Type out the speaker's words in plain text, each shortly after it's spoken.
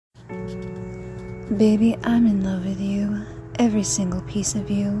Baby, I'm in love with you, every single piece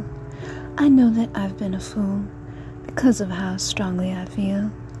of you. I know that I've been a fool because of how strongly I feel.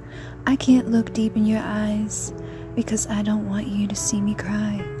 I can't look deep in your eyes because I don't want you to see me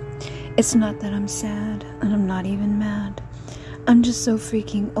cry. It's not that I'm sad, and I'm not even mad. I'm just so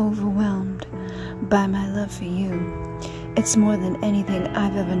freaking overwhelmed by my love for you. It's more than anything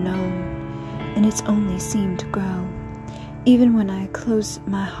I've ever known, and it's only seemed to grow. Even when I close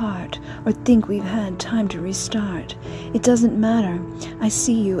my heart or think we've had time to restart, it doesn't matter. I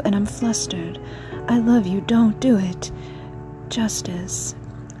see you and I'm flustered. I love you, don't do it. Justice.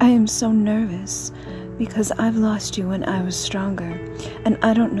 I am so nervous because I've lost you when I was stronger, and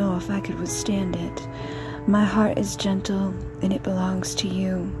I don't know if I could withstand it. My heart is gentle and it belongs to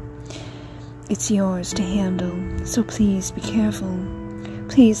you. It's yours to handle, so please be careful.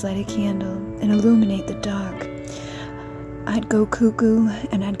 Please light a candle and illuminate the dark. I'd go cuckoo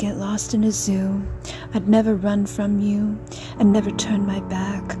and I'd get lost in a zoo. I'd never run from you and never turn my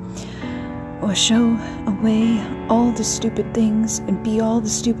back or show away all the stupid things and be all the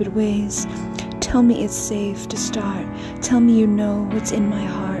stupid ways. Tell me it's safe to start. Tell me you know what's in my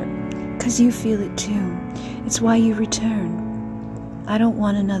heart, 'cause you feel it too. It's why you return. I don't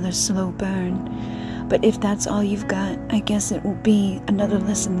want another slow burn, but if that's all you've got, I guess it will be another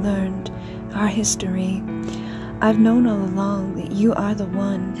lesson learned. Our history. I've known all along that you are the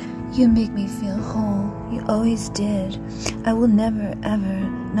one. You make me feel whole. You always did. I will never, ever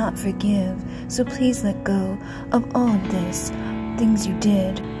not forgive. So please let go of all of this. Things you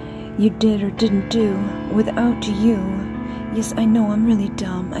did or didn't do without you. Yes, I know I'm really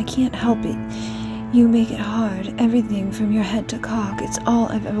dumb. I can't help it. You make it hard. Everything from your head to cock. It's all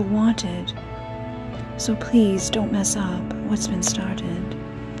I've ever wanted. So please don't mess up what's been started.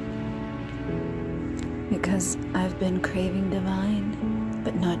 Because I've been craving divine,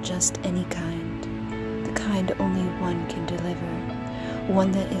 but not just any kind. The kind only one can deliver.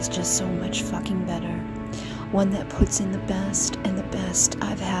 One that is just so much fucking better. One that puts in the best, and the best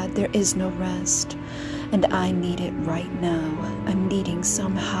I've had, there is no rest. And I need it right now. I'm needing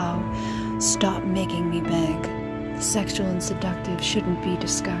somehow. Stop making me beg. Sexual and seductive shouldn't be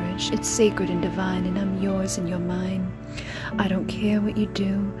discouraged. It's sacred and divine, and I'm yours and you're mine. I don't care what you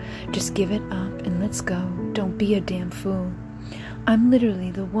do, just give it up and let's go. Don't be a damn fool. I'm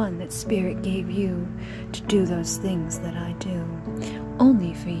literally the one that Spirit gave you to do those things that I do.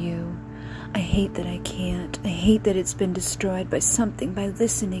 Only for you. I hate that I can't. I hate that it's been destroyed by something, by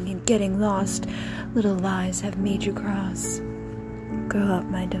listening and getting lost. Little lies have made you cross. Grow up,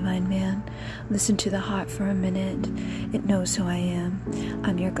 my divine man. Listen to the heart for a minute. It knows who I am.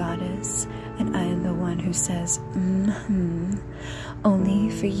 I'm your goddess, and I am the one who says, Only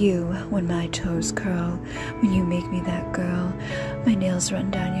for you when my toes curl, when you make me that girl. My nails run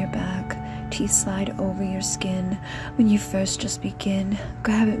down your back, teeth slide over your skin. When you first just begin,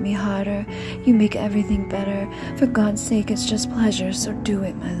 grab at me harder. You make everything better. For God's sake, it's just pleasure, so do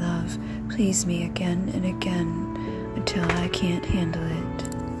it, my love. Please me again and again, until I can't handle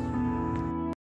it.